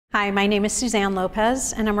Hi, my name is Suzanne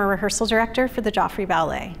Lopez, and I'm a rehearsal director for the Joffrey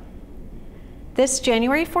Ballet. This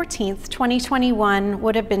January 14th, 2021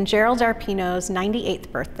 would have been Gerald Arpino's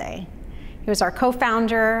 98th birthday. He was our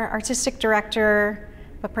co-founder, artistic director,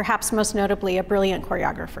 but perhaps most notably a brilliant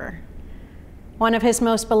choreographer. One of his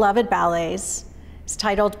most beloved ballets is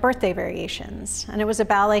titled Birthday Variations, and it was a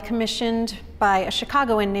ballet commissioned by a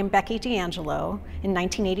Chicagoan named Becky D'Angelo in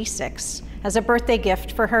 1986 as a birthday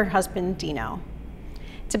gift for her husband, Dino.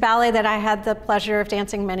 It's a ballet that I had the pleasure of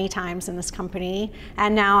dancing many times in this company,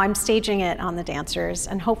 and now I'm staging it on the dancers,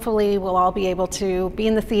 and hopefully we'll all be able to be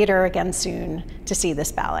in the theater again soon to see this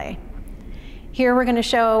ballet. Here we're going to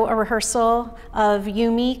show a rehearsal of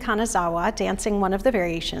Yumi Kanazawa dancing one of the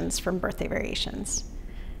variations from Birthday Variations.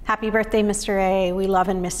 Happy birthday, Mr. A. We love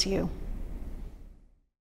and miss you.